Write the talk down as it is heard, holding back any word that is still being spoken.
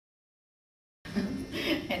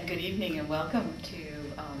good evening and welcome to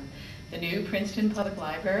the new Princeton Public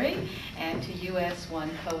Library and to US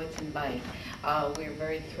 1 Poets and Bite. We're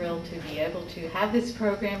very thrilled to be able to have this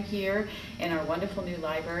program here in our wonderful new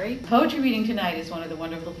library. Poetry reading tonight is one of the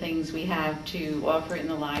wonderful things we have to offer in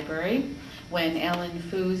the library. When Ellen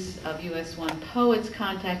Foos of US 1 Poets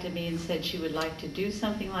contacted me and said she would like to do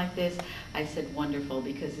something like this, I said wonderful,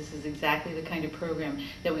 because this is exactly the kind of program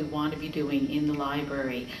that we want to be doing in the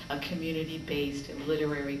library, a community-based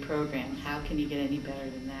literary program. How can you get any better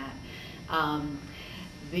than that?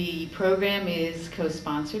 The program is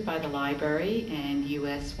co-sponsored by the library and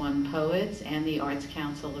US 1 Poets and the Arts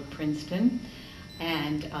Council of Princeton.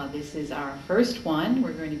 And this is our first one.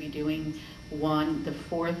 We're going to be doing one the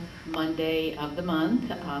fourth Monday of the month.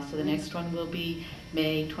 So the next one will be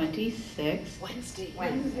May 26th.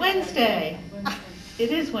 Wednesday.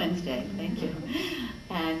 It is Wednesday. Thank you.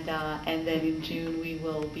 And then in June we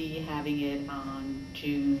will be having it on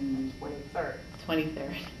June 23rd.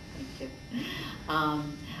 Thank you.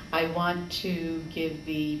 I want to give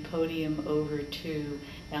the podium over to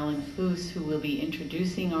Ellen Foos, who will be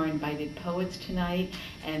introducing our invited poets tonight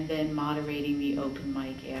and then moderating the open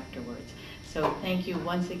mic afterwards. So thank you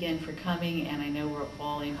once again for coming, and I know we're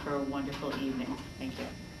all in for a wonderful evening. Thank you.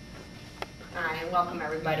 Hi, and welcome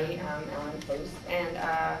everybody. I'm Ellen Foos, and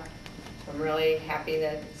I'm really happy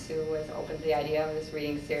that Sue was open to the idea of this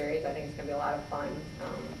reading series. I think it's going to be a lot of fun.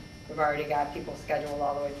 We've already got people scheduled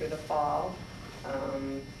all the way through the fall,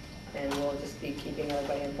 and we'll just be keeping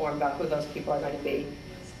everybody informed about who those people are going to be.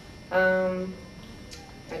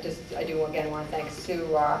 I do again want to thank Sue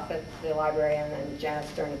Roth at the library and then Janet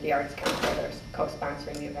Stern at the Arts Council. They're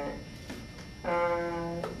co-sponsoring the event.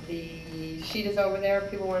 The sheet is over there. If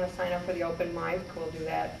people want to sign up for the open mic, we'll do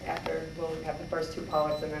that after. We'll have the first two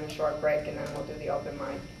poets and then a short break, and then we'll do the open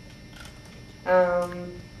mic.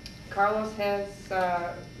 Carlos has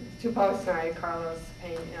two poets tonight. Carlos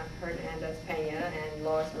Hernandez Pena and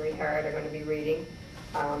Lois Marie Herod are going to be reading.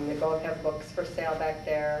 They both have books for sale back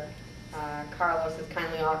there. Carlos has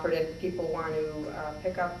kindly offered if people want to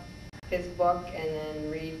pick up his book and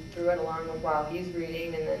then read through it along with while he's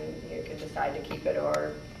reading, and then you can decide to keep it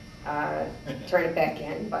or turn it back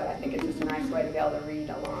in. But I think it's just a nice way to be able to read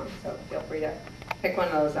along, so feel free to pick one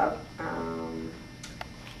of those up.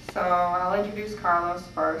 So I'll introduce Carlos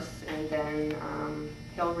first, and then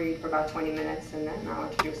he'll read for about 20 minutes, and then I'll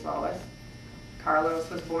introduce Lois. Carlos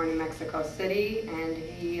was born in Mexico City, and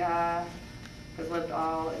he has lived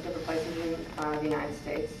all in different places in the United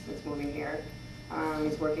States since moving here.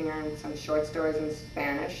 He's working on some short stories in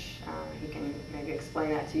Spanish. He can maybe explain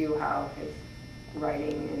that to you, how his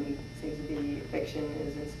writing and seems to be fiction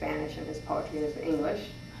is in Spanish and his poetry is in English,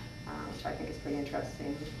 which I think is pretty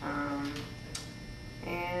interesting.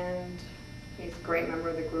 And he's a great member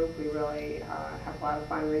of the group. We really have a lot of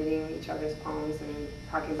fun reading each other's poems and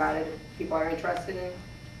talking about it. If people are interested in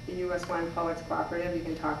the US 1 Poets Cooperative, you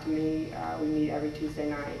can talk to me. We meet every Tuesday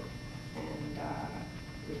night, and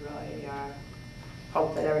we really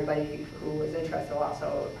hope that everybody who is interested will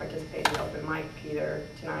also participate in the open mic either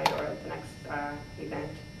tonight or at the next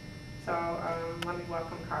event. So let me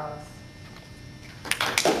welcome Carlos.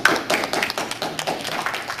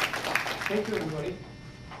 Thank you, everybody,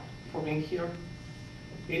 for being here.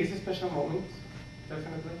 It is a special moment,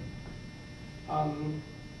 definitely.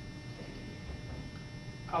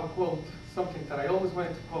 I'll quote something that I always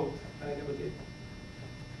wanted to quote, but I never did.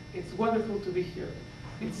 It's wonderful to be here.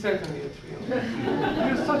 It's certainly a thrill.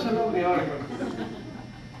 You're such a lovely autograph.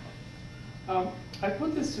 I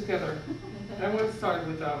put this together, and I want to start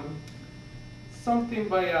with something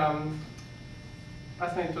by,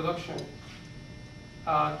 as an introduction,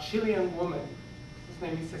 a Chilean woman. His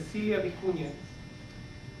name is Cecilia Vicuña.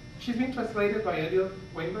 She's been translated by Elliot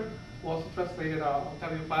Weber, who also translated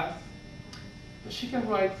Octavio Paz. But she can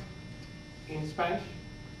write in Spanish,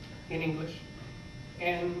 in English,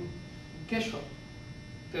 and Quechua,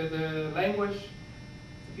 the language,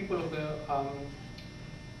 the people of the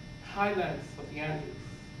highlands of the Andes.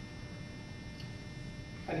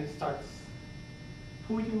 And it starts,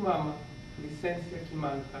 Puyu mama, licencia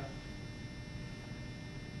quimanta.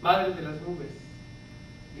 Madre de las nubes,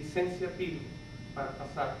 licencia pido para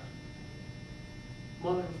pasar.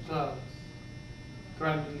 Mother of clouds,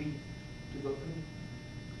 grant me leave to go through.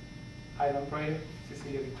 Island Prayer,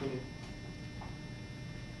 Cecilia Vicuña.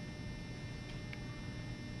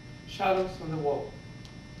 Shadows on the wall.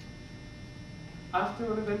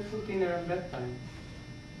 After an eventful dinner and bedtime,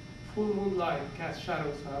 full moonlight casts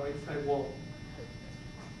shadows on our inside wall.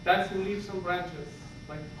 Dancing leaves on branches,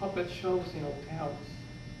 like puppet shows in old towns.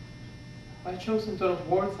 My chosen tone of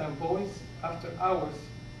words and voice, after hours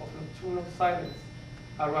of nocturnal silence,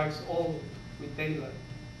 arrives old with daylight.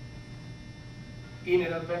 In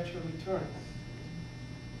an adventure returns,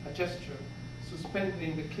 a gesture suspended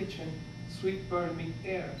in the kitchen, sweet burn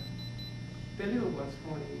mid-air. The little one's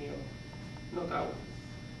morning meal, not ours.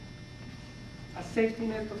 A safety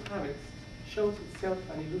net of habits shows itself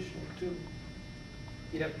an illusion too.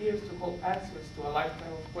 It appears to hold answers to a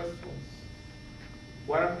lifetime of questions.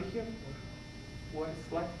 What are we here for? What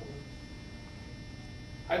is life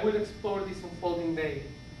for? I will explore this unfolding day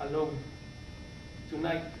alone.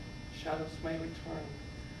 Tonight, shadows may return,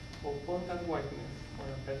 or bond and whiteness for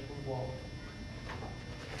a bedroom wall.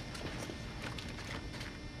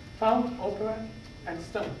 Found opera and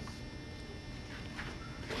stones.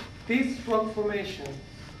 These rock formations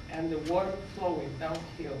and the water flowing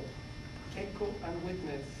downhill echo and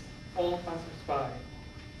witness all passers-by.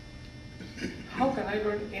 How can I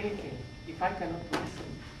learn anything if I cannot listen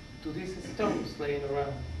to these stones laying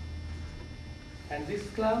around? And these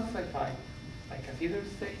clouds I find, like a theater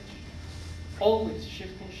stage, always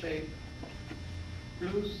shifting shape,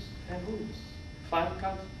 blues and blues, fine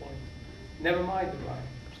counterpoint, never mind the rhyme.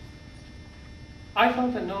 I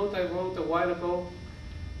found a note I wrote a while ago,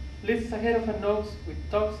 lives ahead of a note with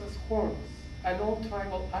dogs as horns, an old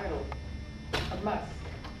tribal idol, a mask,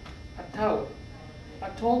 a tower, a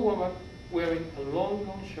tall woman wearing a long,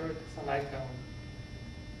 long shirt as a nightgown.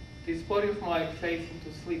 This body of mine fades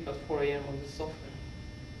into sleep at 4 a.m. on the sofa.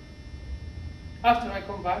 After I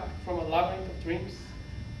come back from a labyrinth of dreams,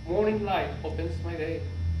 morning light opens my day.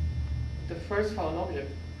 The first found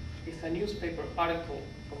object is a newspaper article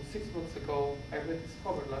from 6 months ago I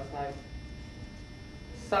rediscovered last night.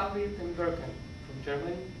 Littwin from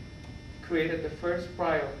Germany created the first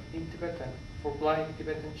prior in Tibetan for blind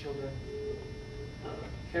Tibetan children.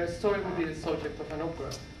 Her story will be the subject of an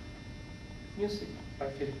opera. Music by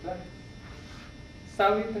Philip Black.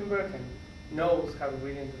 Littwin knows how to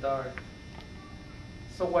read in the dark.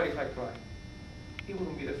 So what if I cry? It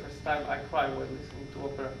wouldn't be the first time I cry while listening to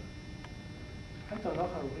opera. I don't know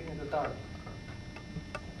how to read in the dark.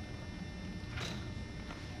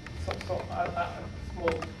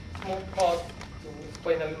 Small pause to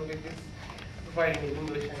explain a little bit this writing in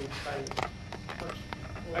English and in Spanish.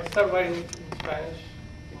 I started writing in Spanish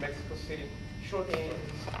in Mexico City. Short and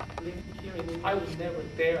living here in England, I would never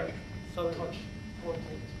dare touch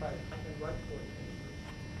poetry in Spanish. And write poetry.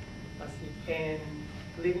 And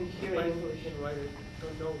living here in English and writers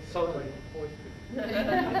don't know writing poetry.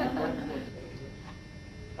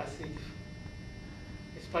 As if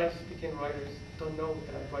Spanish-speaking writers don't know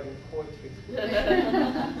that I'm writing poetry.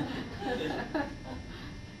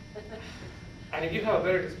 And if you have a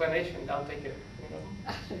better explanation, I'll take it.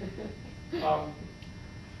 You know?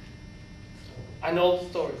 An old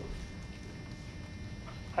story.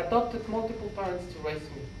 Adopted multiple parents to raise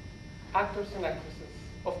me. Actors and actresses,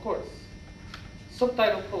 of course.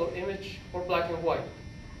 Subtitle color image or black and white.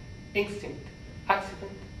 Instinct,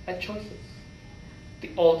 accident, and choices.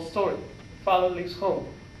 The old story. Father leaves home.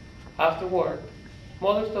 Afterward,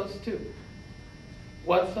 mother does too.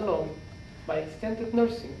 Once alone, my extended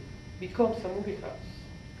nursing becomes a movie house.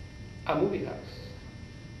 A movie house.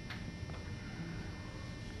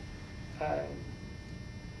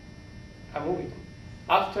 A movie.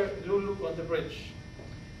 After Lulu on the Bridge,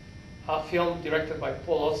 a film directed by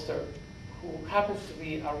Paul Auster, who happens to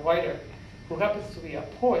be a writer, who happens to be a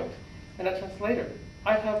poet and a translator.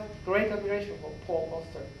 I have great admiration for Paul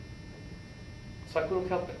Auster, so I couldn't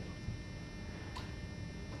help it.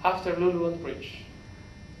 After Lulu on the Bridge,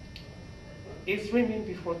 is dreaming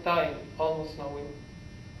before dying, almost knowing?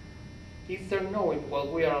 Is there knowing while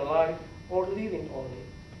we are alive or living only?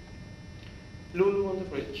 Lulu on the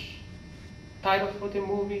Bridge, title for the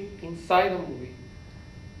movie inside a movie.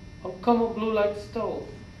 Uncommon blue light stole,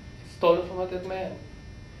 stolen from a dead man.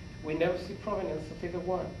 We never see provenance of either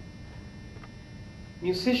one.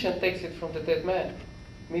 Musician takes it from the dead man,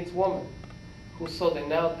 meets woman, who saw the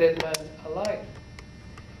now dead man alive.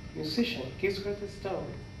 Musician gives her the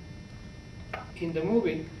stone. In the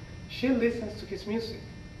movie, she listens to his music.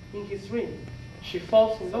 In his dream, she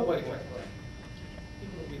falls in love with him.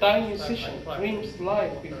 Dying musician dreams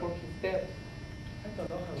life before his death.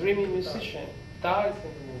 Dreaming musician dies in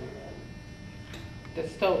the movie. The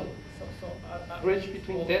stone, bridge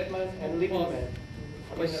between dead man and living man,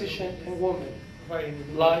 musician and woman,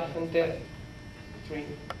 life and death,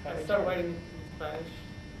 dream. I start writing in Spanish.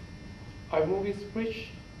 Our movies bridge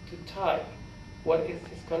to tie what is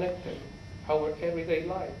disconnected, our everyday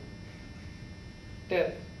life.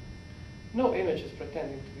 Death, no images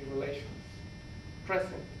pretending to be relations,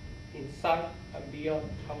 present, inside and beyond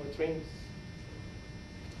our dreams.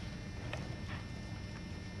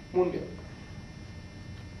 Moonbill.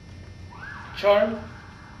 charm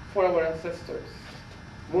for our ancestors,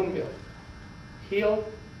 moonbill, heal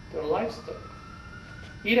their livestock.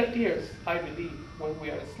 It appears, I believe, when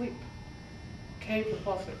we are asleep. Cave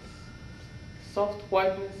deposits, soft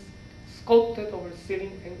whiteness sculpted over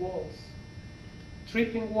ceiling and walls,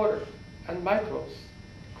 dripping water and microbes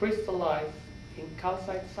crystallize in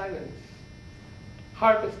calcite silence.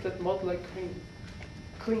 Harvested mud-like cream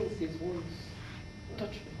cleans these wounds.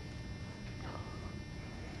 Touch me.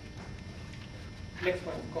 Next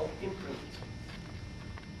one is called imprint.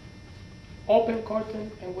 Open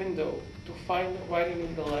curtain and window to find the writing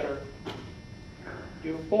in the letter.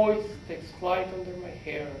 Your voice takes flight under my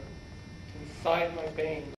hair, inside my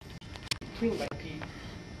veins, between my teeth.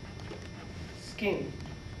 Skin,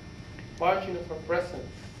 margin of her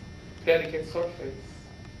presence, delicate surface,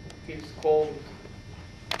 feels cold.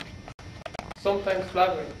 Sometimes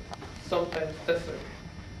labyrinth, sometimes desert,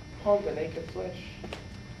 on the naked flesh.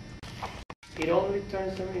 It only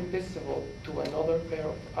turns them invisible to another pair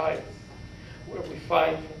of eyes, where we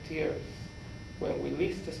find frontiers, when we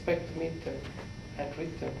least expect to meet them and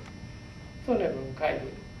read them. So never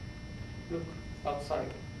unkindly. Look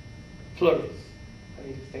outside, flurries, and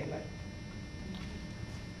it is daylight.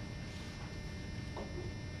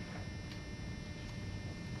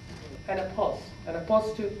 And a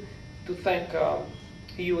pause to thank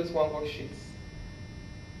US1 worksheets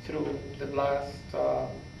through the last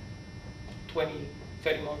 20,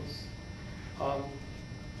 30 months.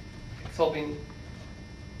 It's all been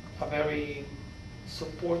a very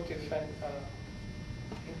supportive and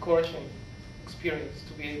encouraging experience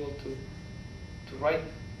to be able to write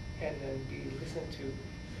and then be listened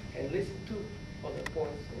to and listen to other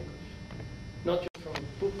poems in English. Not just from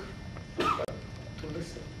a book, but to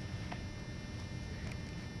listen.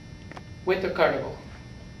 Winter Carnival.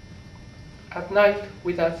 At night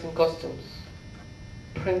we dance in costumes.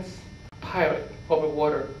 Prince, pirate over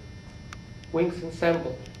water. Wings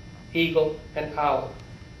ensemble, eagle and owl.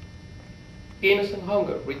 Innocent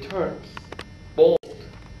hunger returns, bold.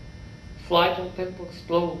 Flight and tempo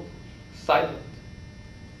explode, silent.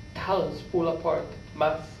 Talons pull apart,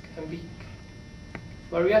 mask and beak.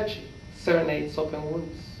 Mariachi serenades open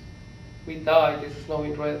wounds. We die this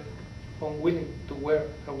snowy red, unwilling to wear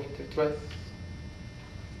a winter dress.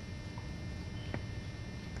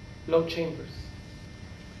 Low chambers.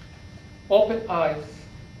 Open eyes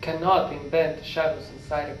cannot invent shadows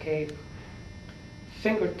inside a cave.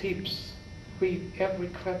 Fingertips read every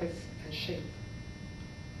crevice and shape.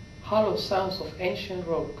 Hollow sounds of ancient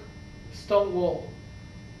rock, stone wall,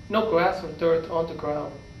 no grass or dirt on the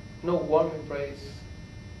ground, no warm embrace.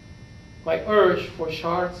 My urge for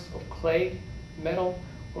shards of clay, metal,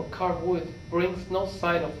 or carved wood brings no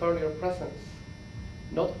sign of earlier presence,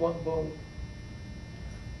 not one bone.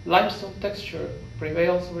 Limestone texture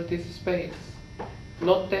prevails over this space,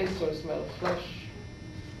 not taste or smell of flesh.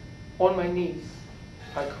 On my knees,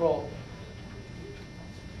 I crawl.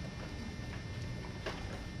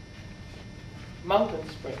 Mountain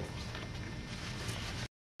spring.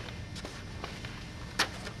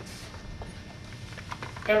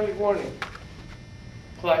 Early warning,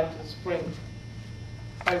 climb to spring.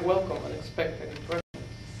 I welcome unexpected impressions.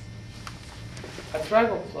 A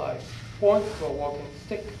dragonfly points to a walking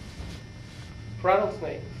stick.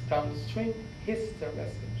 Rattlesnakes down the stream hiss their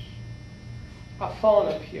message. A fawn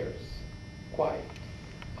appears, quiet,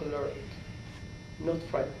 alert, not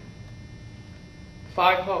frightened.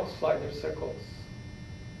 5 hawks fly their circles.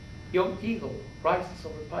 Young eagle rises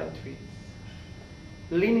over pine trees.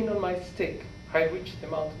 Leaning on my stick, I reach the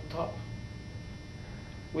mountain top.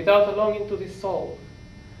 Without a longing to dissolve,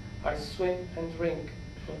 I swim and drink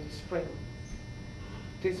from the spring.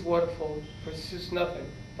 This waterfall pursues nothing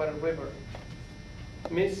but a river.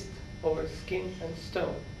 Mist over skin and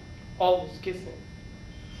stone, almost kissing.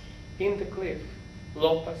 In the cliff,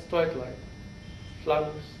 low past twilight,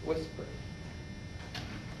 flowers whisper.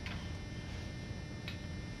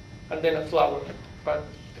 And then a flower, but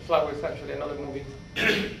the flower is actually another movie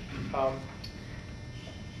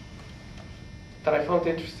that I found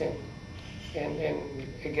interesting. And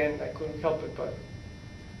again, I couldn't help it but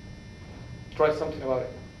try something about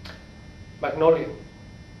it. Magnolia.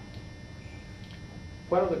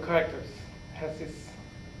 One of the characters has this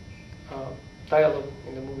dialogue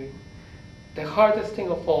in the movie. The hardest thing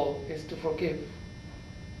of all is to forgive.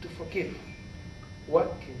 To forgive.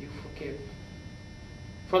 What can you forgive?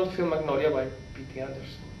 From the film Magnolia by P.T.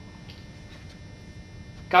 Anderson.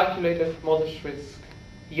 Calculated mother's risk,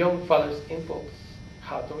 young father's impulse,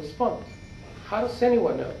 how to respond. How does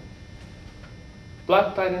anyone know?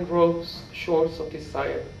 Black-tightened robes, shores of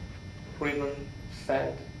desire, river,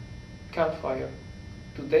 sand, campfire.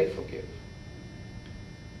 Do they forgive?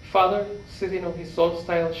 Father, sitting on his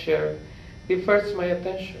old-style chair, diverts my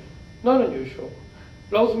attention. Not unusual.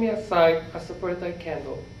 Blows me aside as a birthday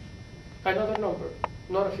candle. Another number,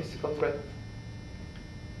 not a physical threat.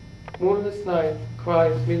 Moonless night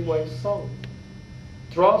cries midwife's song.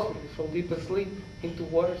 Draws me from deep sleep into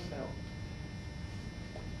water sound.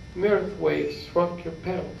 Mirth waves rock your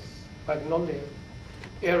petals, magnolia,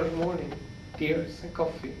 early morning, tears and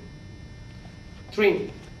coffee.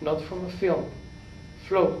 Dream, not from a film,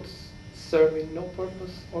 floats, serving no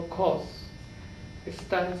purpose or cause. It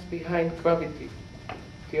stands behind gravity,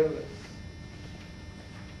 fearless.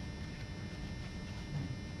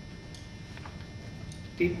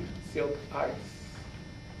 Deep silk eyes.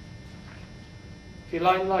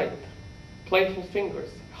 Feline light, playful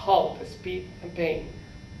fingers, halt speed and pain.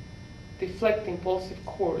 Deflect impulsive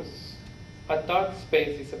course, a dark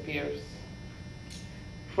space disappears.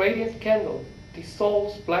 Radiant candle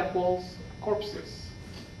dissolves black walls of corpses.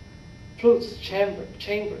 Flutes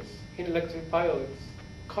chambers in electric violets,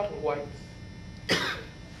 cotton whites.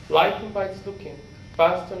 Light invites looking,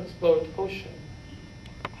 vast unexplored ocean.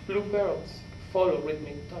 Blue pearls follow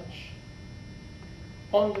rhythmic touch.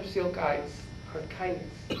 Under silk eyes, her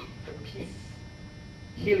kindness, her peace.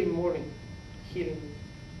 Healing morning, healing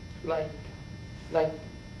light, night.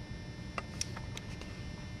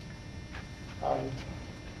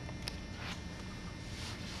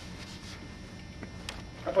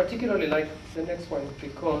 I particularly like the next one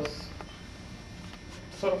because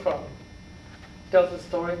it sort of tells a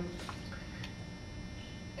story,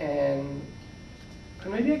 and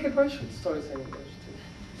maybe I can write short stories in English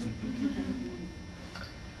too.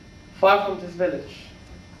 Far from this village,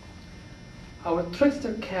 our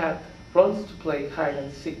trickster cat runs to play hide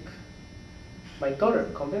and seek. My daughter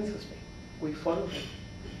convinces me. We follow him.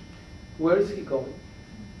 Where is he going?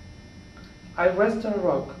 I rest on a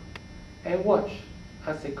rock and watch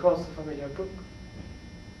as they cross a familiar brook.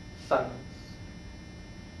 Silence.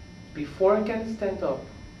 Before I can stand up,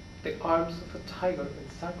 the arms of a tiger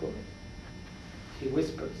encircle me. He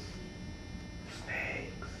whispers,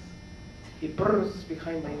 snakes. He bursts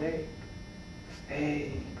behind my neck.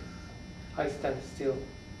 Snakes. I stand still.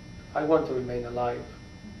 I want to remain alive.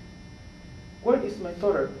 Where is my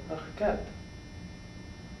daughter and her cat?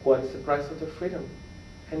 What is the price of their freedom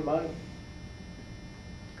and mine?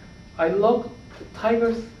 I lock the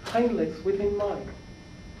tiger's hind legs within mine.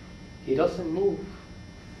 He doesn't move,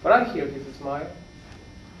 but I hear his smile.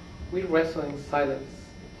 We wrestle in silence,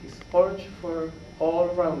 his orange fur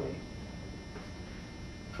all around me.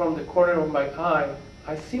 From the corner of my eye,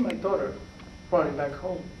 I see my daughter running back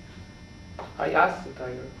home. I ask the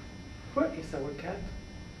tiger, where is our cat?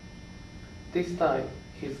 This time,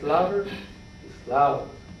 he's louder, he's loud.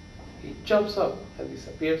 He jumps up and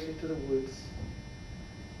disappears into the woods.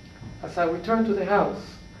 As I return to the house,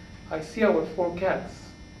 I see our 4 cats,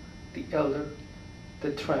 the elder,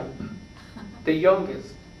 the tramp, the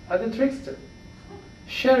youngest, and the trickster,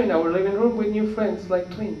 sharing our living room with new friends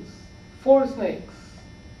like twins. 4 snakes.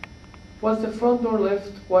 Was the front door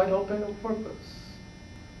left wide open on purpose?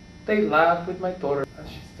 They laugh with my daughter as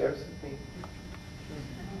she stares at me.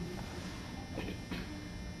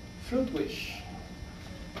 Fruit wish.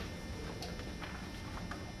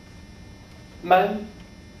 Man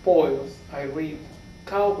boils, I read,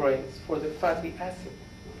 cow brains for the fatty acid.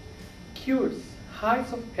 Cures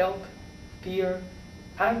hides of elk, deer,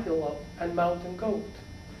 antelope, and mountain goat.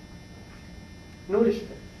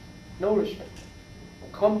 Nourishment,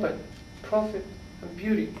 company, profit, and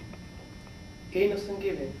beauty. Innocent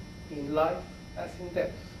giving, in life as in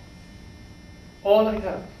death. All I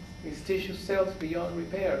have is tissue cells beyond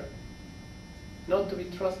repair, not to be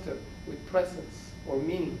trusted with presence or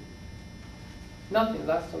meaning. Nothing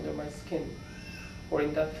lasts under my skin, or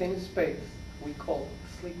in that thin space we call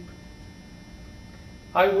sleep.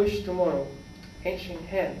 I wish tomorrow ancient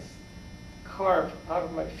hands carved out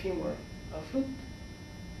of my femur a flute.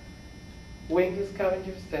 Winged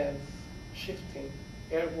scavengers dance, shifting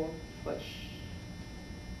airborne flesh.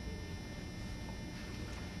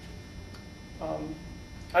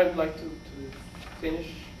 I would like to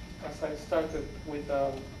finish as I started with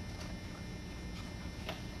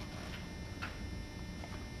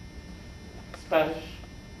Spanish,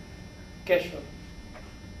 Quechua,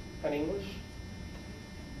 and English.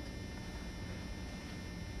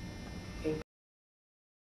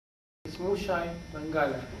 Smushai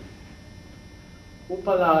Mangala,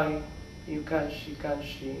 Upalai, Yukanshi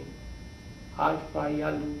Kanshi,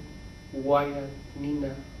 Alpayalu, Waya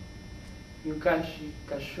Nina, Yukanshi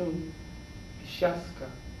Kashun, Vishaska,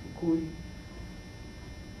 Gui,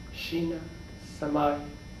 Shina, Samai,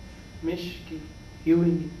 Mishki,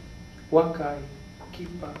 Yuini, Wakai,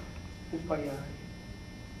 Kipa, upayay,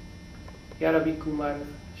 yarabikuman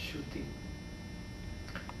shuti.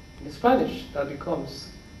 In Spanish, that becomes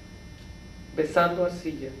besando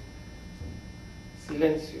arcilla,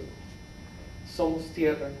 silencio, somos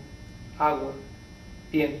tierra, agua,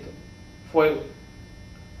 viento, fuego,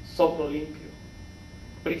 soplo limpio,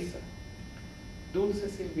 brisa, dulce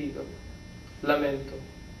silbido, lamento,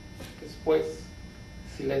 después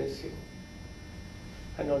silencio,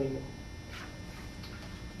 anónimo.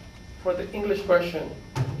 For the English version,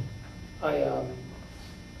 I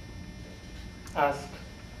asked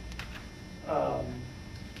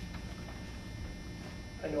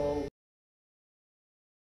an old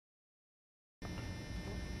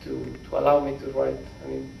to allow me to write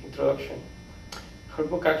an introduction. Her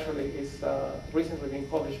book actually is recently being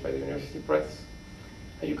published by the University Press,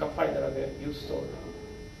 and you can find it at the U store.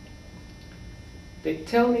 They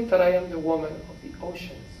tell me that I am the woman of the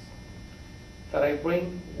oceans, that I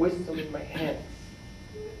bring wisdom in my hands,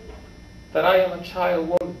 that I am a child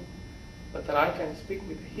woman, but that I can speak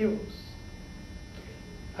with the heroes.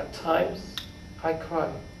 At times, I cry,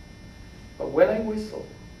 but when I whistle,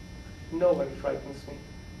 nobody frightens me.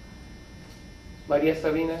 María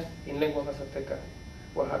Sabina, in lengua mazateca,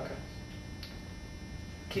 Oaxaca.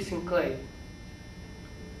 Kissing clay.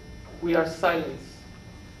 We are silence,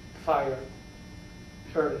 fire,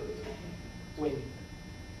 earth, wind,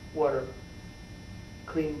 water,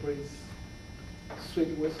 clean breeze,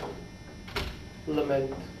 sweet whistle,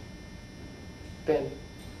 lament, then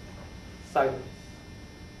silence.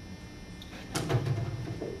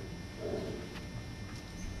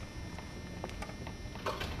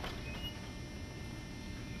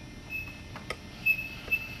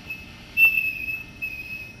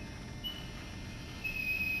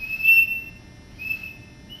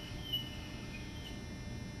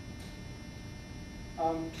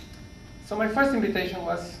 So my first invitation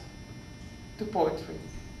was to poetry.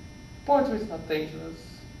 Poetry is not dangerous.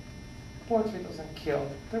 Poetry doesn't kill.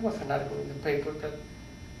 There was an article in the paper that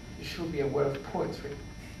you should be aware of poetry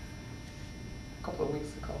a couple of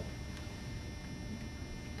weeks ago.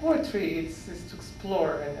 Poetry is to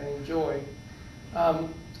explore and enjoy.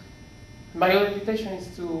 My other invitation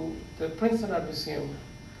is to the Princeton Art Museum.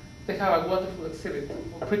 They have a wonderful exhibit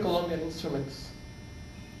of pre-Columbian instruments.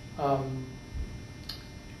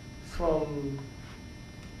 From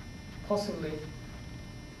possibly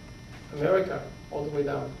America all the way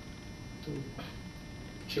down to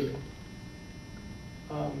Chile.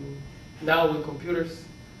 Now with computers,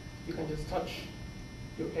 you can just touch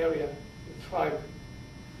your area, your tribe,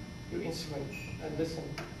 your instrument, and listen.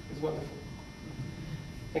 It's wonderful.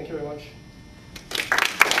 Thank you very much.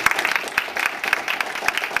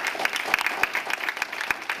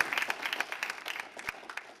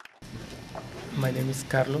 My name is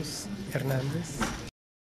Carlos Hernandez.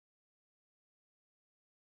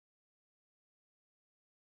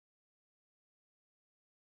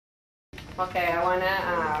 Okay, I want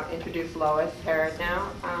to introduce Lois Harrod now,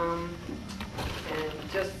 and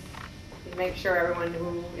just make sure everyone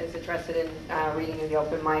who is interested in reading in the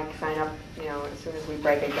open mic sign up, as soon as we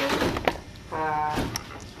break again.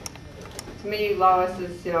 To me, Lois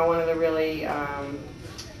is, one of the really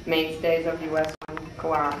mainstays of US One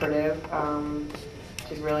Cooperative.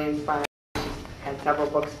 She's really inspired. She's had several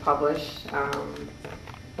books published.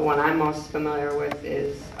 The one I'm most familiar with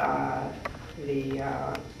is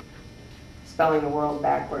the Spelling the World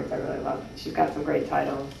Backwards. I really love it. She's got some great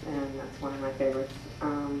titles, and that's one of my favorites.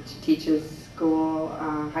 She teaches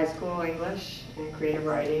high school English and creative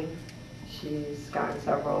writing. She's gotten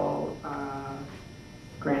several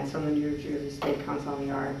grants from the New Jersey State Council on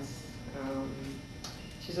the Arts.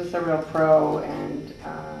 She's just a real pro, and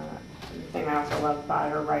the thing I also love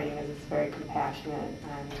about her writing is it's very compassionate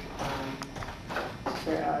and just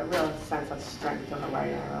a real sense of strength in the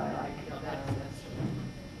writing. I really like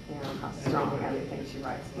how strong everything she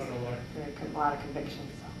writes. A lot of conviction.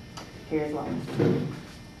 So here's Lois.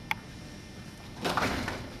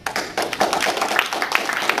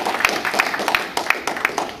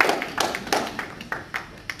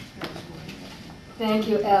 Thank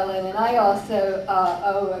you, Ellen. And I also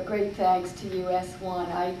owe a great thanks to US One.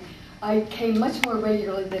 I came much more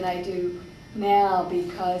regularly than I do now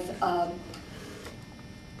because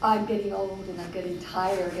I'm getting old and I'm getting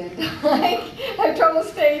tired and I have trouble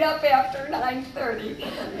staying up after 9:30.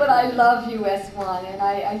 But I love US One, and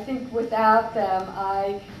I think without them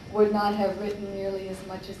I would not have written nearly as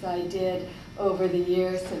much as I did over the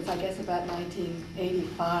years since I guess about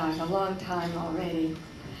 1985, a long time already.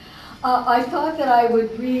 I thought that I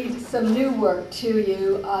would read some new work to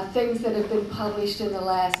you, things that have been published in the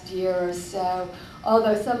last year or so,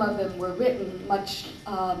 although some of them were written much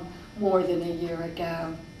more than a year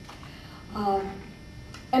ago.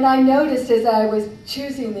 And I noticed as I was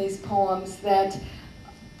choosing these poems that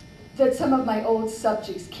some of my old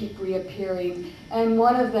subjects keep reappearing, and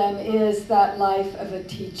one of them is that life of a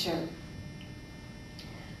teacher.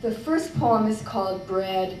 The first poem is called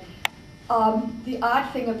Bread. The odd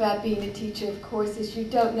thing about being a teacher, of course, is you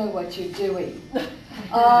don't know what you're doing.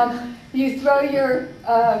 You throw your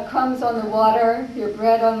crumbs on the water, your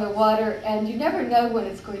bread on the water, and you never know when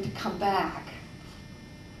it's going to come back.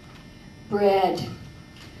 Bread.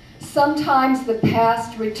 Sometimes the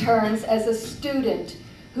past returns as a student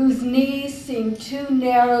whose knees seem too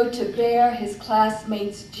narrow to bear his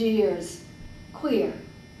classmates' jeers. Queer,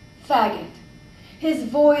 faggot. His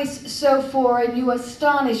voice so foreign you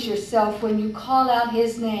astonish yourself when you call out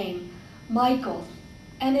his name, Michael,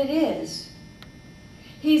 and it is.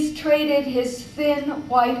 He's traded his thin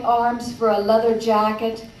white arms for a leather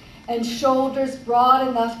jacket and shoulders broad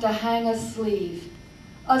enough to hang a sleeve.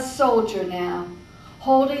 A soldier now,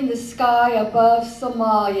 holding the sky above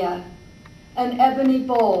Somalia, an ebony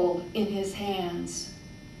bowl in his hands.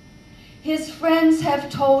 His friends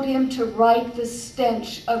have told him to write the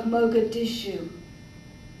stench of Mogadishu.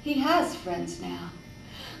 He has friends now,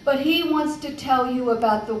 but he wants to tell you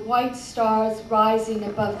about the white stars rising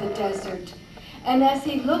above the desert. And as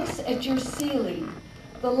he looks at your ceiling,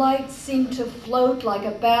 the lights seem to float like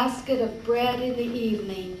a basket of bread in the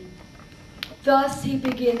evening. Thus he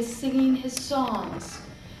begins singing his songs.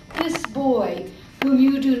 This boy, whom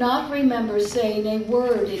you do not remember saying a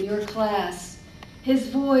word in your class, his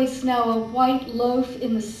voice now a white loaf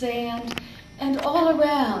in the sand, and all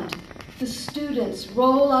around, the students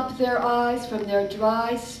roll up their eyes from their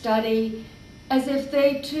dry study as if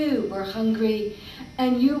they too were hungry,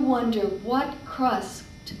 and you wonder what crust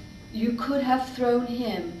you could have thrown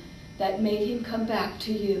him that made him come back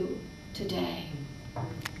to you today.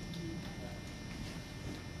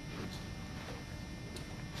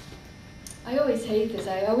 I always hate this.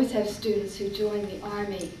 I always have students who join the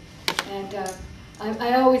Army, and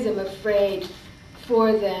I always am afraid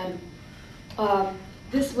for them.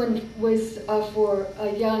 This one was for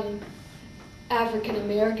a young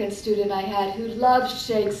African-American student I had who loved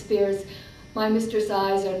Shakespeare's "My mistress'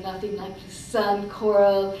 eyes are nothing like the sun.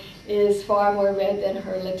 Coral is far more red than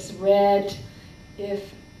her lips red.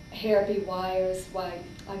 If hair be wires, why,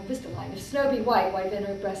 I missed the line. If snow be white, why then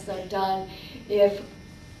her breasts are done. If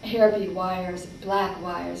hair be wires, black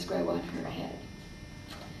wires grow on her head."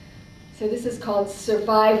 So this is called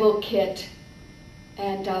Survival Kit.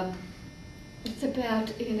 And it's about,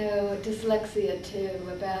 dyslexia too,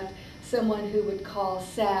 about someone who would call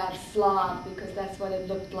salve Slav because that's what it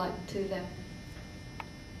looked like to them.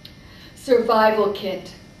 Survival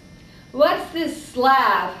Kit. "What's this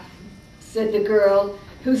Slav?" said the girl,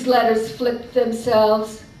 whose letters flipped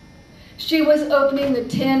themselves. She was opening the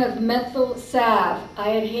tin of menthol salve I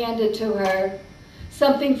had handed to her,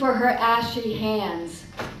 something for her ashy hands.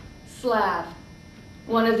 Slav,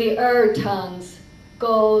 one of the tongues,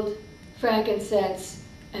 gold, frankincense,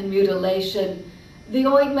 and mutilation, the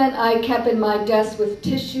ointment I kept in my desk with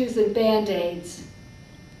tissues and Band-Aids.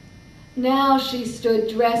 Now she stood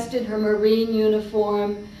dressed in her Marine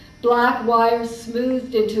uniform, black wire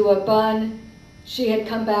smoothed into a bun. She had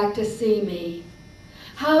come back to see me.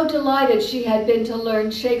 How delighted she had been to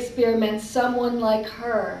learn Shakespeare meant someone like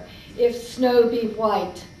her. If snow be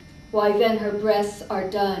white, why then her breasts are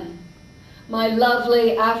done. My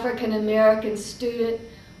lovely African-American student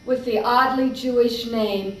with the oddly Jewish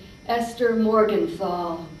name Esther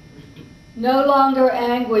Morgenthau. No longer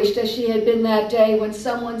anguished as she had been that day when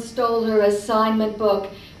someone stole her assignment book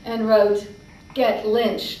and wrote, "Get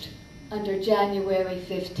lynched," under January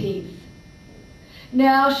 15th.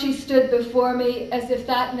 Now she stood before me as if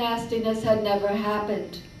that nastiness had never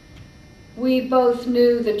happened. We both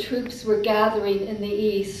knew the troops were gathering in the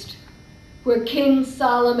east, where King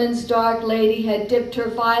Solomon's dark lady had dipped her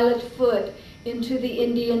violet foot into the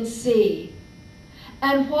Indian Sea.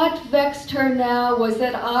 And what vexed her now was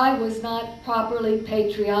that I was not properly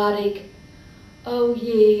patriotic. O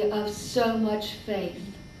ye of so much faith.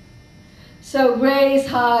 So raise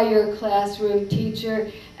high your classroom,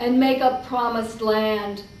 teacher, and make a promised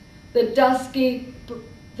land, the dusky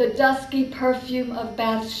perfume of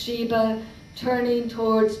Bathsheba turning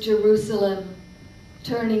towards Jerusalem,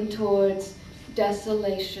 turning towards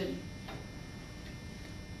desolation.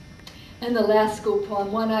 And the last school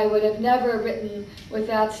poem, one I would have never written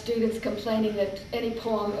without students complaining that any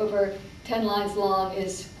poem over 10 lines long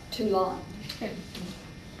is too long.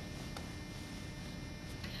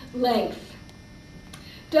 Length.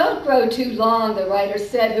 Don't grow too long, the writer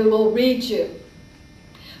said, who will read you.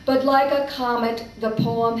 But like a comet, the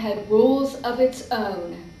poem had rules of its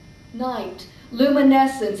own. Night,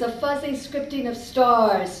 luminescence, a fuzzy scripting of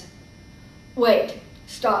stars. Wait,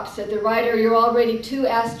 stop, said the writer, you're already 2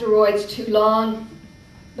 asteroids too long.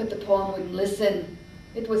 But the poem wouldn't listen.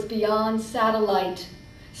 It was beyond satellite,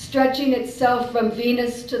 stretching itself from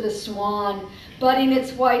Venus to the Swan, butting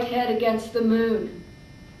its white head against the moon.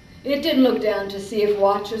 It didn't look down to see if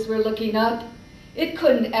watchers were looking up. It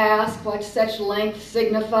couldn't ask what such length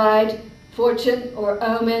signified, fortune or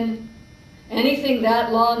omen. Anything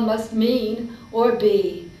that long must mean or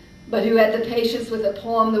be, but who had the patience with a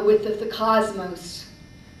poem the width of the cosmos?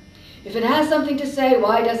 If it has something to say,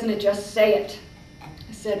 why doesn't it just say it?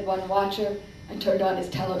 Said one watcher and turned on his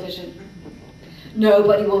television.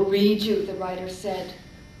 Nobody will read you, the writer said.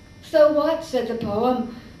 So what, said the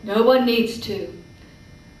poem, no one needs to.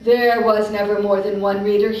 There was never more than one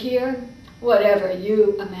reader here, whatever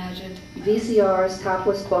you imagined. VCRs,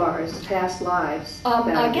 topless bars, past lives.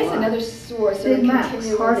 I guess another source, or a Big Macs,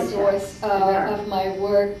 continuous heart attacks, source of my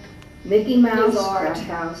work Mickey Mouse, is art. Frat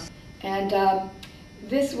House. And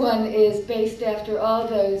this one is based after all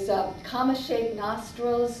those comma-shaped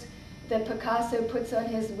nostrils that Picasso puts on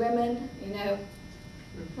his women, you know,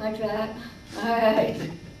 like that. All right.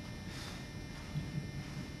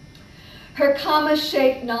 Her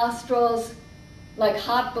comma-shaped nostrils like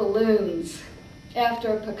hot balloons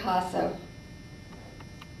after Picasso.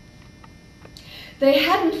 They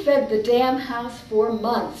hadn't fed the damn house for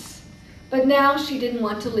months, but now she didn't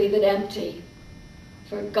want to leave it empty.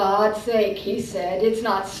 For God's sake, he said, it's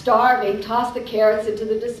not starving. Toss the carrots into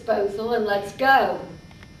the disposal and let's go.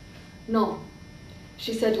 No,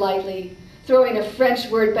 she said lightly, throwing a French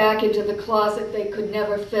word back into the closet they could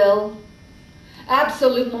never fill.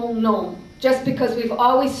 Absolument non. Just because we've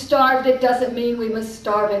always starved it doesn't mean we must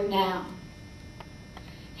starve it now.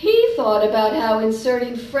 He thought about how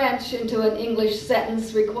inserting French into an English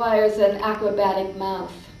sentence requires an acrobatic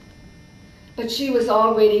mouth. But she was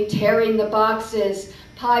already tearing the boxes,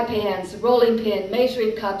 pie pans, rolling pin,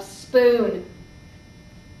 measuring cups, spoon.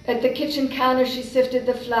 At the kitchen counter, she sifted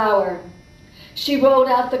the flour. She rolled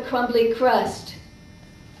out the crumbly crust.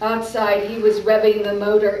 Outside, he was revving the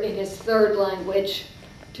motor in his third language,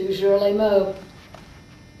 toujours les mots.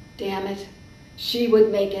 Damn it, she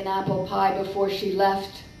would make an apple pie before she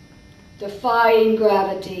left. Defying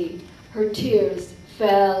gravity, her tears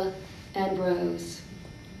fell and rose.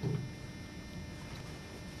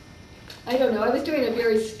 I don't know, I was doing a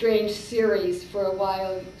very strange series for a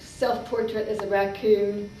while. Self-portrait as a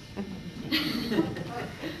raccoon.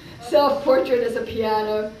 Self-portrait as a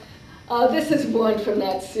piano. This is one from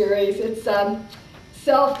that series. It's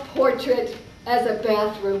self-portrait as a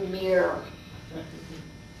bathroom mirror.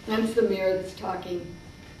 That's the mirror that's talking.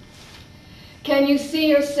 Can you see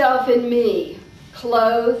yourself in me,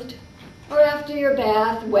 clothed, or after your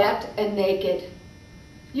bath, wet and naked?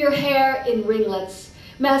 Your hair in ringlets,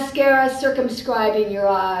 mascara circumscribing your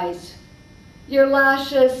eyes. Your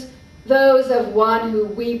lashes, those of one who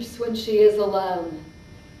weeps when she is alone,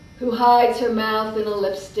 who hides her mouth in a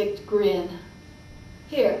lipstick grin.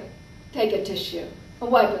 Here, take a tissue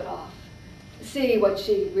and wipe it off. See what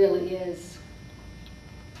she really is.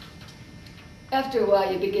 After a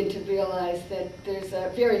while, you begin to realize that there's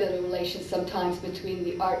a very little relation sometimes between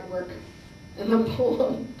the artwork and the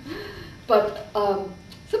poem. But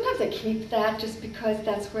sometimes I keep that just because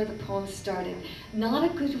that's where the poem started. Not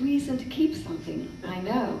a good reason to keep something, I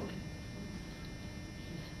know.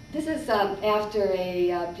 This is after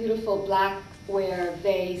a beautiful blackware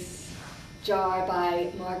vase jar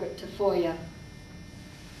by Margaret Tafoya.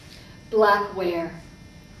 Blackware.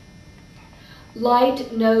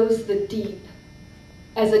 Light knows the deep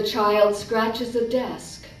as a child scratches a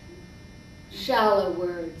desk. Shallow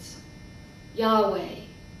words, Yahweh,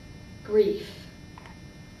 grief.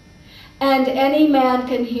 And any man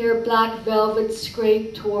can hear black velvet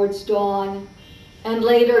scrape towards dawn, and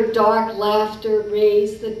later dark laughter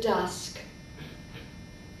raise the dusk.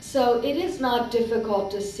 So it is not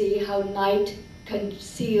difficult to see how night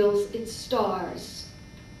conceals its stars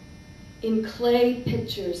in clay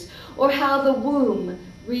pitchers, or how the womb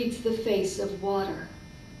reads the face of water.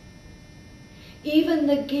 Even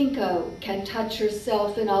the ginkgo can touch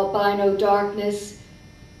herself in albino darkness,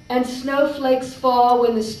 and snowflakes fall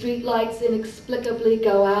when the streetlights inexplicably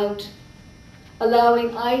go out,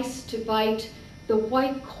 allowing ice to bite the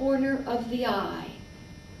white corner of the eye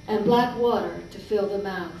and black water to fill the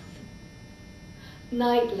mouth.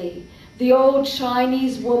 Nightly, the old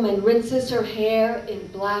Chinese woman rinses her hair in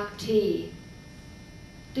black tea.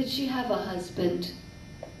 Did she have a husband?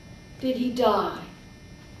 Did he die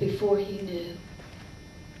before he knew?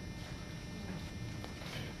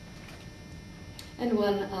 and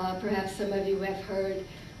one perhaps some of you have heard,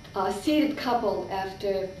 Seated Couple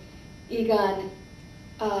after Egon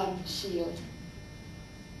Schiele.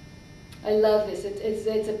 I love this.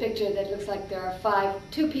 It's a picture that looks like there are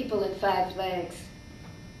two people and 5 legs.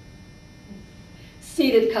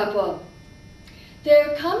 Seated couple.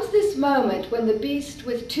 There comes this moment when the beast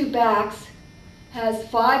with 2 backs has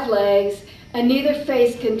 5 legs, and neither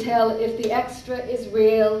face can tell if the extra is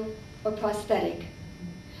real or prosthetic.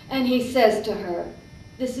 And he says to her,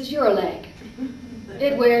 "This is your leg.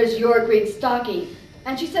 It wears your green stocking."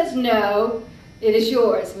 And she says, "No, it is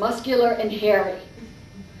yours, muscular and hairy,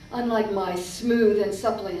 unlike my smooth and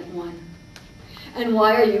suppliant one. And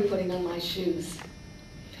why are you putting on my shoes?"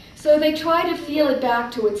 So they try to feel it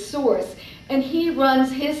back to its source, and he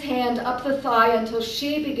runs his hand up the thigh until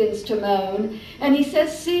she begins to moan, and he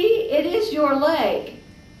says, "See, it is your leg."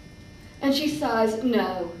 And she sighs,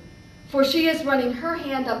 "No," for she is running her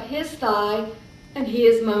hand up his thigh, and he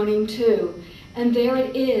is moaning too. And there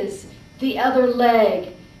it is, the other leg.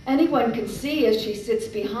 Anyone can see as she sits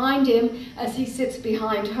behind him, as he sits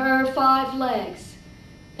behind her, 5 legs.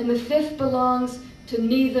 And the 5th belongs to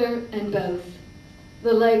neither and both,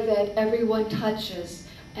 the leg that everyone touches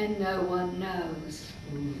and no one knows.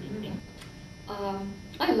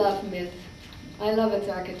 I love myth. I love its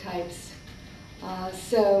archetypes.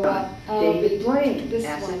 David Blaine, this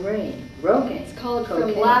Acid one. Rain, Rogaine, It's called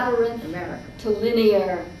cocaine, From Labyrinth America. to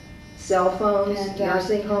Linear. Cell phones, And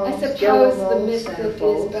nursing homes, I jello suppose the molds, myth that is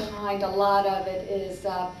centerfolds. behind a lot of it is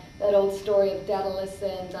that old story of Daedalus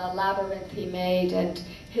and labyrinth he made, and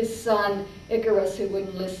his son Icarus who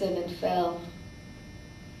wouldn't listen and fell.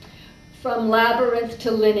 From labyrinth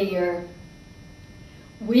to linear,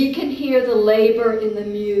 we can hear the labor in the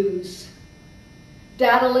muse.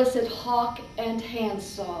 Daedalus at hawk and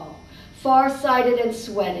handsaw, far-sighted and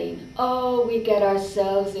sweating. Oh, we get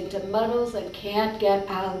ourselves into muddles and can't get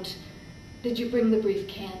out. Did you bring the brief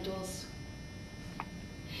candles?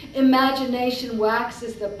 Imagination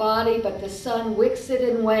waxes the body, but the sun wicks it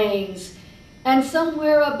and wanes. And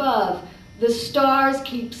somewhere above, the stars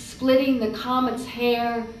keep splitting the comet's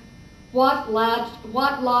hair. What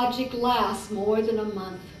logic lasts more than a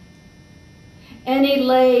month? Any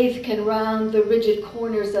lathe can round the rigid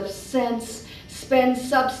corners of sense, spend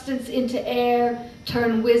substance into air,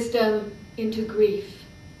 turn wisdom into grief.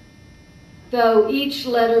 Though each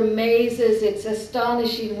letter mazes its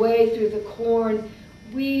astonishing way through the corn,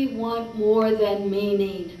 we want more than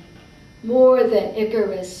meaning, more than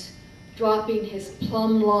Icarus dropping his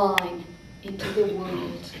plumb line into the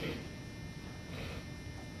world.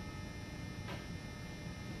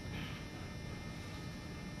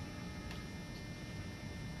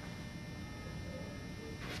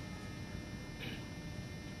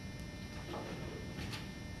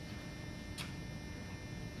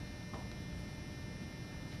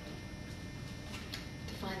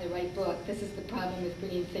 The right book. This is the problem with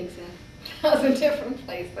bringing things in 1,000 different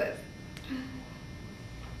places.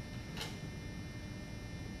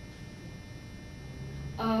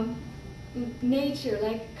 Nature,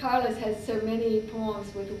 like Carlos has so many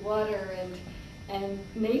poems with water and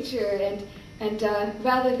nature, and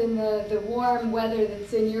rather than the warm weather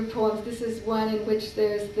that's in your poems, this is one in which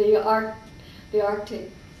there's the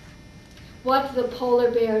Arctic. What the polar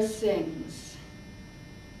bear sings,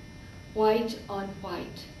 white on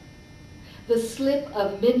white. The slip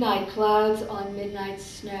of midnight clouds on midnight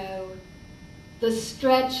snow, the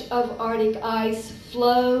stretch of Arctic ice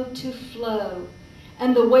floe to floe,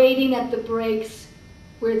 and the waiting at the breaks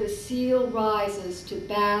where the seal rises to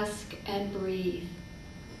bask and breathe.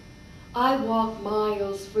 I walk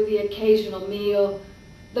miles for the occasional meal,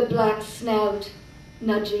 the black snout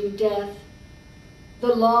nudging death,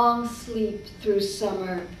 the long sleep through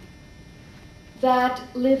summer, that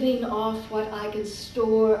living off what I can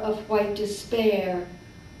store of white despair,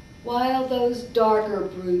 while those darker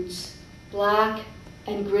brutes, black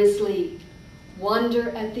and grisly, wonder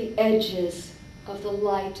at the edges of the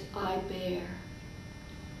light I bear.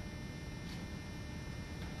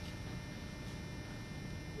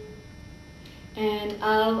 And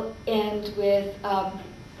I'll end with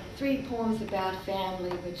 3 poems about family,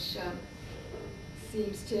 which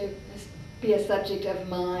seems to be a subject of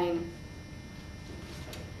mine.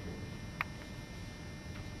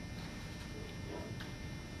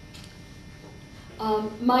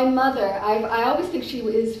 My mother, I always think she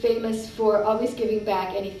is famous for always giving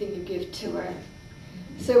back anything you give to her.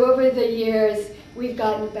 So over the years, we've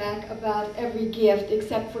gotten back about every gift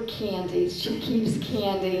except for candies. She keeps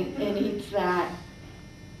candy and eats that.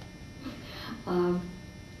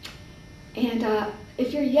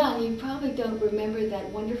 If you're young, you probably don't remember that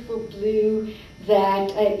wonderful blue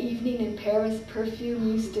that Evening in Paris perfume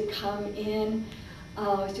used to come in.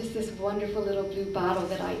 Oh, it's just this wonderful little blue bottle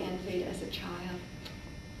that I envied as a child.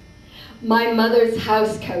 My mother's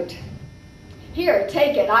house coat. Here,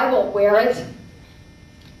 take it, I won't wear it.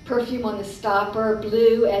 Perfume on the stopper,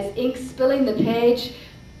 blue as ink spilling the page,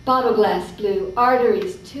 bottle glass blue,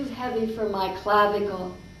 arteries too heavy for my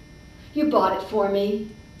clavicle. You bought it for me.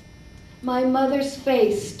 My mother's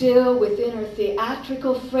face still within her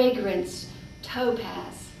theatrical fragrance,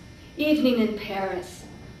 topaz, Evening in Paris,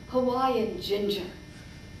 Hawaiian ginger.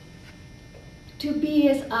 To be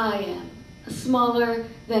as I am, smaller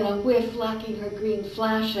than a whiff lacking her green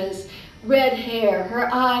flashes, red hair, her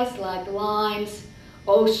eyes like limes.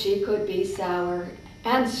 Oh, she could be sour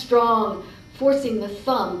and strong, forcing the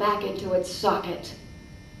thumb back into its socket.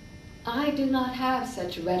 I do not have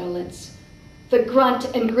such redolence. The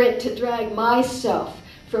grunt and grit to drag myself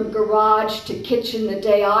from garage to kitchen the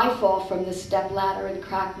day I fall from the stepladder and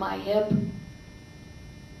crack my hip.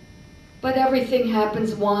 But everything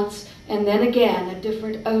happens once, and then again a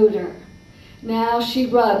different odor. Now she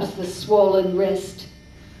rubs the swollen wrist.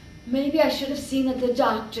 Maybe I should have seen the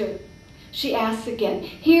doctor. She asks again,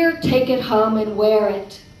 here, take it home and wear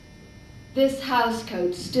it. This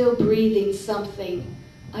housecoat still breathing something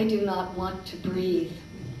I do not want to breathe.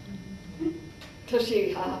 Till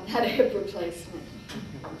she had a hip replacement.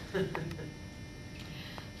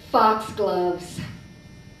 Foxgloves.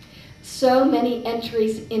 So many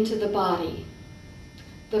entries into the body.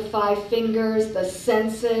 The 5 fingers, the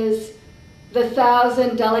senses, the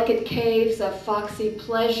 1,000 delicate caves of foxy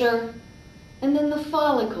pleasure, and then the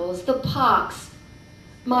follicles, the pox.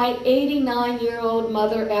 My 89-year-old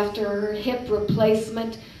mother after her hip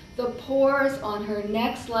replacement, the pores on her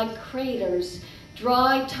necks like craters,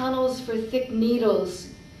 dry tunnels for thick needles.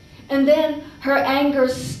 And then her anger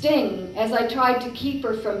sting as I tried to keep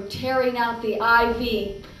her from tearing out the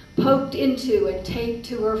IV, poked into and taped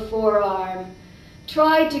to her forearm.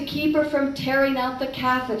 Tried to keep her from tearing out the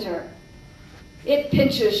catheter. It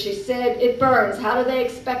pinches, she said. It burns. How do they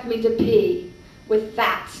expect me to pee? With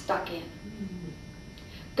that stuck in.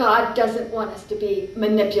 God doesn't want us to be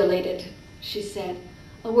manipulated, she said.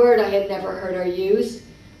 A word I had never heard her use.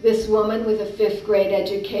 This woman with a 5th grade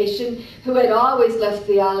education, who had always left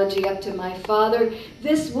theology up to my father,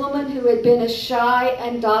 this woman who had been a shy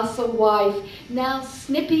and docile wife, now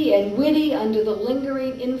snippy and witty under the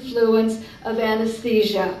lingering influence of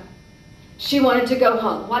anesthesia. She wanted to go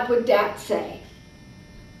home. What would Dad say?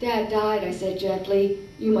 Dad died, I said gently.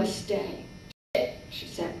 You must stay. Shit, she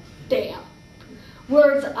said. Damn.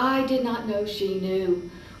 Words I did not know she knew.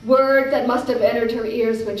 Words that must have entered her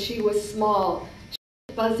ears when she was small.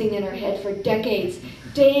 Buzzing in her head for decades.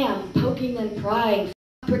 Damn, poking and prying,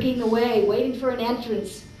 pricking away, waiting for an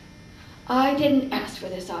entrance. I didn't ask for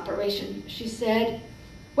this operation, she said.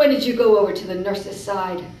 When did you go over to the nurse's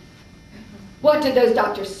side? What did those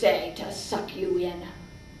doctors say to suck you in?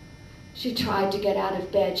 She tried to get out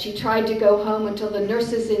of bed. She tried to go home until the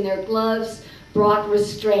nurses in their gloves brought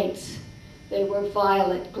restraints. They were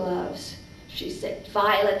violet gloves. She said,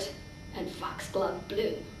 violet and foxglove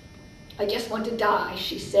blue. I just want to die,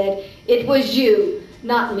 she said. It was you,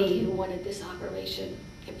 not me, who wanted this operation.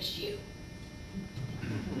 It was you.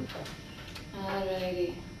 All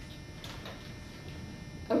righty.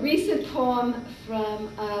 A recent poem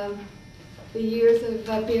from the years of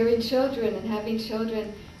bearing children and having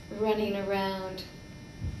children running around.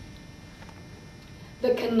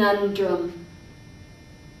 The Conundrum.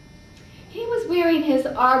 He was wearing his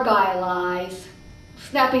Argyle eyes,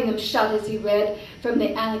 snapping them shut as he read from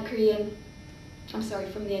the Anacreon,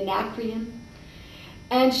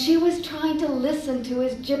 and she was trying to listen to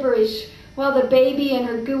his gibberish while the baby in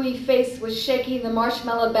her gooey face was shaking the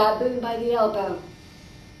marshmallow baboon by the elbow.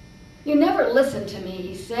 You never listen to me,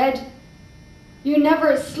 he said. You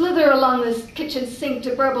never slither along this kitchen sink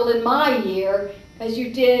to burble in my ear as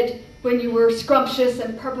you did when you were scrumptious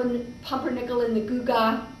and pumpernickel in the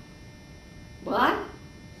Guga. What?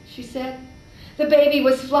 She said. The baby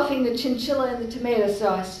was fluffing the chinchilla in the tomato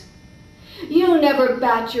sauce. You never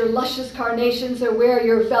bat your luscious carnations or wear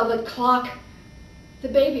your velvet clock. The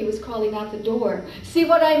baby was crawling out the door. See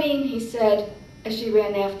what I mean, he said, as she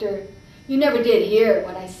ran after. You never did hear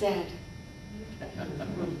what I said.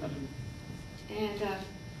 And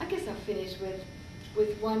I guess I'll finish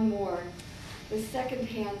with one more. The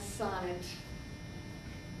second-hand sonnet.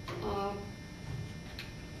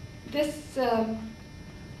 This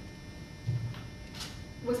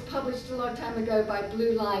was published a long time ago by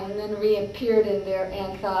Blue Line and then reappeared in their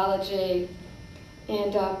anthology.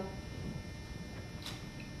 And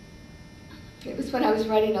it was was when I was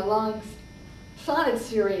writing a long sonnet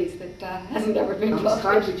series that hasn't ever been published.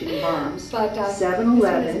 Hydrogen bombs. But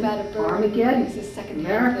 7-Eleven, Armageddon,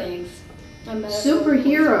 America.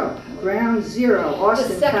 Superhero, Ground Zero,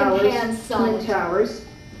 Austin Towers, Twin Towers,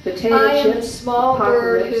 Potato I am the Chips, small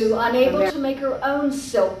bird Apocalypse, who, unable to make her own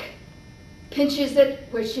silk, pinches it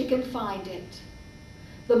where she can find it.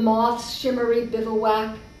 The moth's shimmery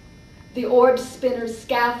bivouac, the orb spinner's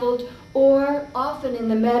scaffold, or, often in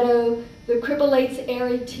the meadow, the cribbleate's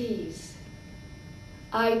airy tease.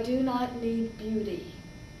 I do not need beauty,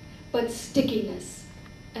 but stickiness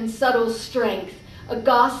and subtle strength, a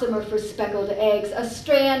gossamer for speckled eggs, a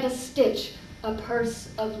strand, a stitch, a purse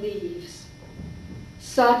of leaves.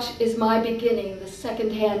 Such is my beginning, the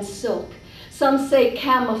second-hand silk. Some say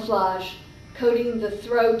camouflage, coating the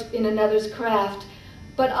throat in another's craft,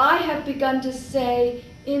 but I have begun to say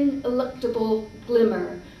ineluctable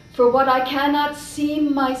glimmer, for what I cannot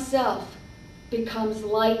seem myself becomes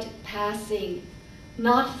light passing,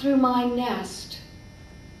 not through my nest,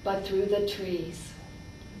 but through the trees.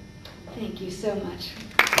 Thank you so much.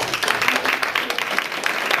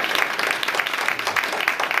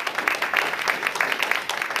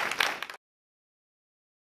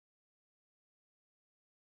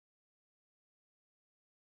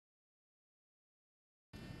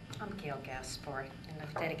 I'm Gail Gaspar, and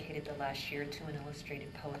I've dedicated the last year to an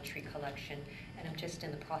illustrated poetry collection, and I'm just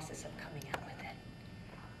in the process of coming out with it.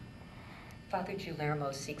 Father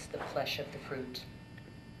Guillermo seeks the flesh of the fruit.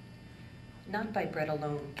 Not by bread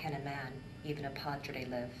alone can a man, even a padre,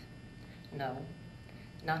 live. No,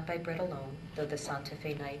 not by bread alone, though the Santa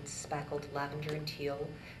Fe nights, spackled lavender and teal,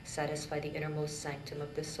 satisfy the innermost sanctum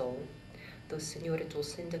of the soul, though Senora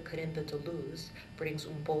Dulcinda Carimba de Luz brings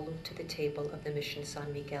un bolo to the table of the Mission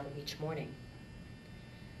San Miguel each morning.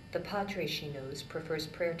 The padre, she knows, prefers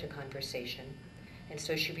prayer to conversation, and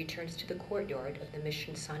so she returns to the courtyard of the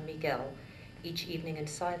Mission San Miguel each evening in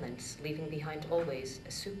silence, leaving behind always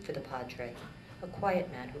a soup for the padre, a quiet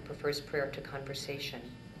man who prefers prayer to conversation.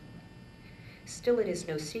 Still, it is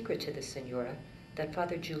no secret to the Senora that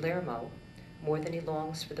Father Guillermo, more than he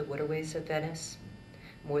longs for the waterways of Venice,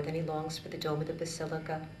 more than he longs for the dome of the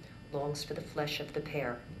basilica, longs for the flesh of the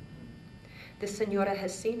pear. The Senora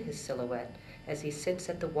has seen his silhouette as he sits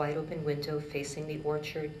at the wide-open window facing the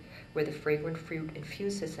orchard where the fragrant fruit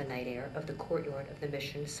infuses the night air of the courtyard of the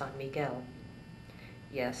Mission San Miguel.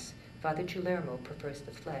 Yes, Father Guillermo prefers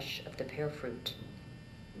the flesh of the pear fruit.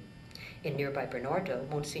 In nearby Bernardo,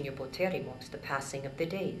 Monsignor Boteri marks the passing of the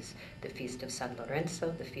days, the feast of San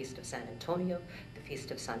Lorenzo, the feast of San Antonio, the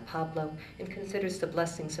feast of San Pablo, and considers the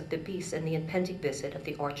blessings of the beast and the impending visit of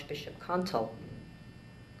the Archbishop Canto.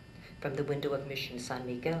 From the window of Mission San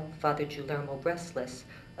Miguel, Father Guillermo, restless,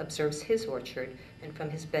 observes his orchard, and from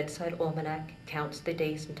his bedside almanac counts the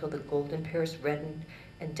days until the golden pears redden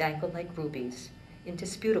and dangle like rubies,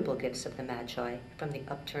 indisputable gifts of the Magi from the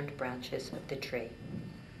upturned branches of the tree.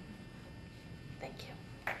 Thank you.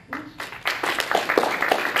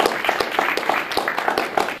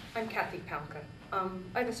 I'm Kathy Palka.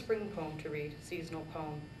 I have a spring poem to read, a seasonal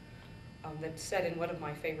poem, that's set in one of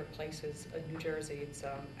my favorite places in New Jersey. It's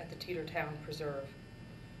at the Teetertown Preserve,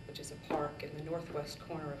 which is a park in the northwest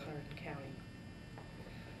corner of Hunterdon County.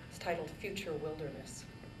 It's titled Future Wilderness.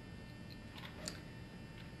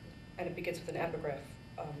 And it begins with an epigraph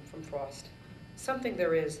from Frost. Something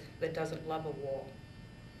there is that doesn't love a wall.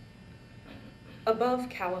 Above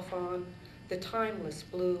Califon, the timeless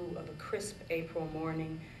blue of a crisp April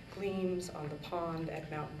morning gleams on the pond at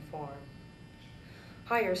Mountain Farm.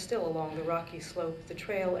 Higher still along the rocky slope, the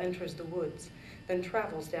trail enters the woods, then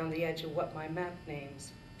travels down the edge of what my map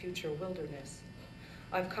names Future Wilderness.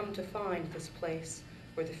 I've come to find this place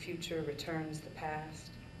where the future returns the past.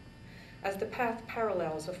 As the path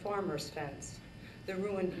parallels a farmer's fence, the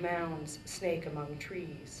ruined mounds snake among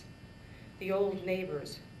trees. The old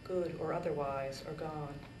neighbors, good or otherwise, are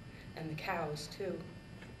gone, and the cows too.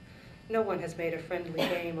 No one has made a friendly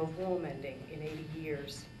game of wool mending in 80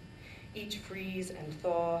 years. Each freeze and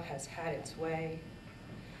thaw has had its way.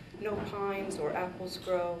 No pines or apples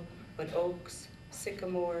grow, but oaks,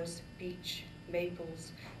 sycamores, beech,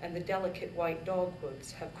 maples, and the delicate white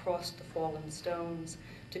dogwoods have crossed the fallen stones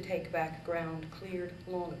to take back ground cleared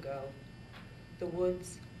long ago. The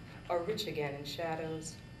woods are rich again in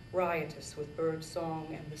shadows, riotous with bird song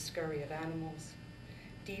and the scurry of animals,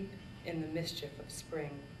 deep in the mischief of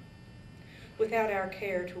spring. Without our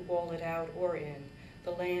care to wall it out or in,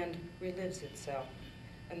 the land relives itself,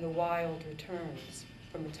 and the wild returns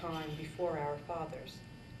from a time before our fathers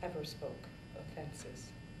ever spoke of fences.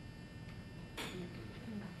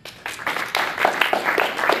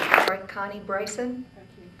 Connie Bryson,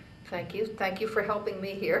 Thank you. Thank you for helping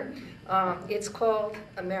me here. It's called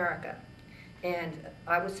America. And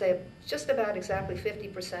I would say just about exactly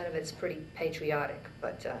 50% of it's pretty patriotic,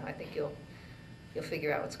 but I think you'll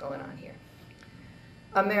figure out what's going on here.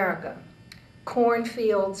 America.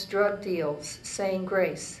 Cornfields, drug deals, saying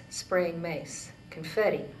grace, spraying mace,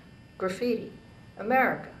 confetti, graffiti.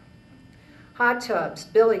 America. Hot tubs,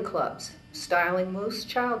 billy clubs, styling moose,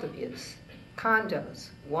 child abuse, condos,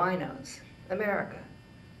 winos. America.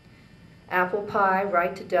 Apple pie,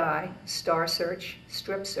 right to die, star search,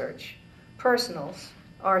 strip search, personals,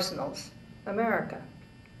 arsenals, America.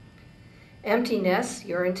 Empty nests,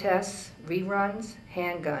 urine tests, reruns,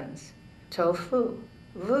 handguns, tofu,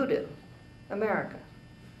 voodoo, America.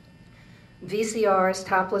 VCRs,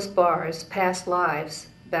 topless bars, past lives,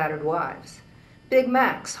 battered wives. Big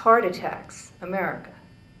Macs, heart attacks, America.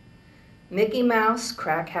 Mickey Mouse,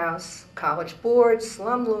 crack house, college boards,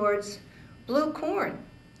 slumlords, blue corn,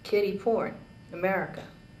 kiddie porn, America.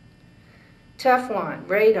 Teflon,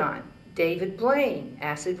 radon, David Blaine,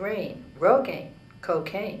 acid rain, Rogaine,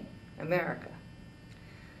 cocaine, America.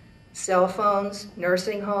 Cell phones,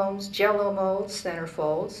 nursing homes, jello molds,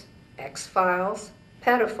 centerfolds, X-Files,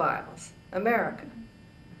 pedophiles, America.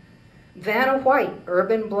 Vanna White,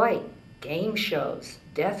 urban blight, game shows,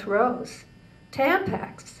 death rows,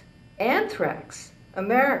 Tampax, anthrax,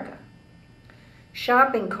 America.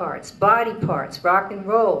 Shopping carts, body parts, rock and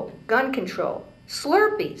roll, gun control,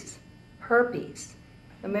 Slurpees, herpes,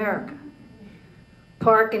 America.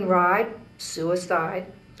 Park and ride,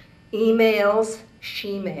 suicide, emails,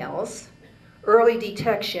 she-mails, early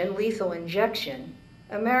detection, lethal injection,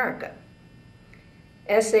 America.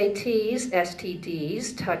 SATs,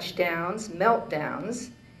 STDs, touchdowns, meltdowns,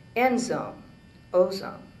 end zone,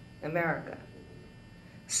 ozone, America.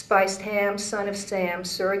 Spiced ham, son of Sam,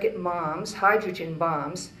 surrogate moms, hydrogen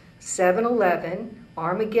bombs, 7-Eleven,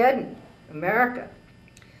 Armageddon, America.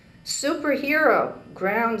 Superhero,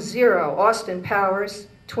 Ground Zero, Austin Powers,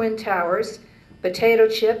 Twin Towers, potato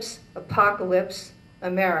chips, apocalypse,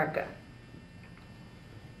 America.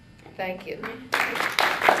 Thank you.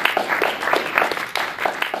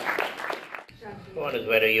 One is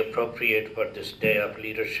very appropriate for this day of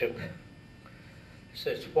leadership. It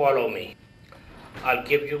says, follow me. I'll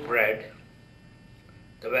give you bread,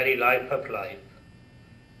 the very life of life.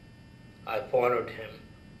 I followed him,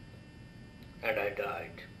 and I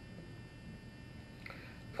died.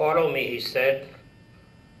 Follow me, he said,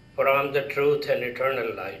 for I'm the truth and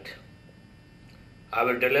eternal light. I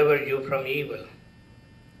will deliver you from evil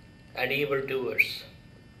and evildoers.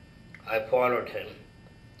 I followed him,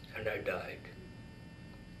 and I died.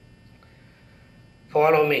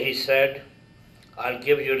 Follow me, he said, I'll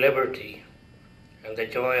give you liberty and the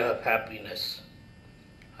joy of happiness.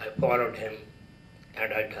 I followed him,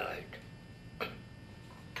 and I died.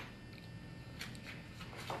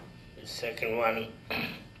 The second one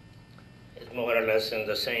is more or less in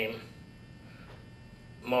the same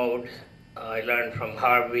mode. I learned from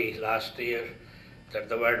Harvey last year that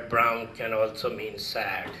the word brown can also mean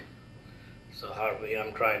sad. So Harvey,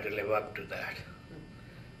 I'm trying to live up to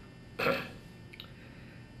that.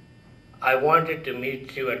 I wanted to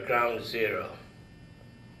meet you at ground zero.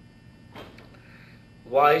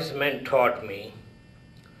 Wise men taught me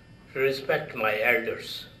to respect my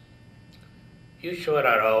elders. You sure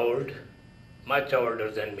are old, much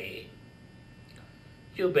older than me.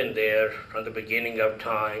 You've been there from the beginning of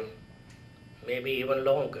time, maybe even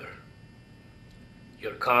longer.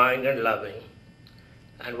 You're kind and loving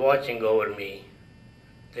and watching over me.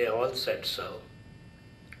 They all said so.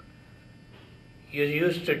 You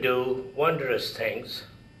used to do wondrous things.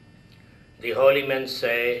 The holy men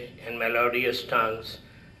say in melodious tongues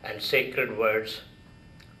and sacred words,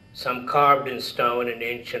 some carved in stone in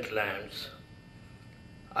ancient lands.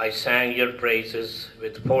 I sang your praises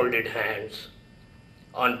with folded hands,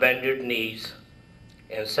 on bended knees,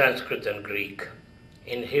 in Sanskrit and Greek,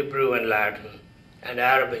 in Hebrew and Latin, and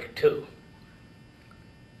Arabic too.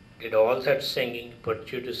 Did all that singing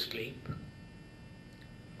put you to sleep?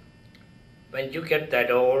 When you get that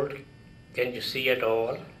old, can you see at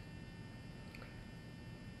all?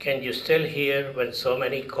 Can you still hear when so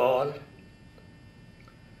many call?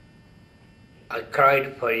 I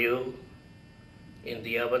cried for you in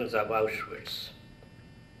the ovens of Auschwitz.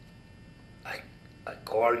 I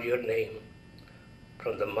called your name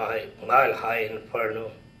from the mile-high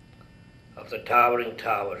inferno of the towering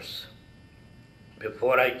towers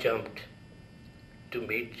before I jumped to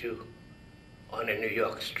meet you on a New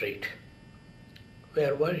York street.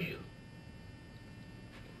 Where were you?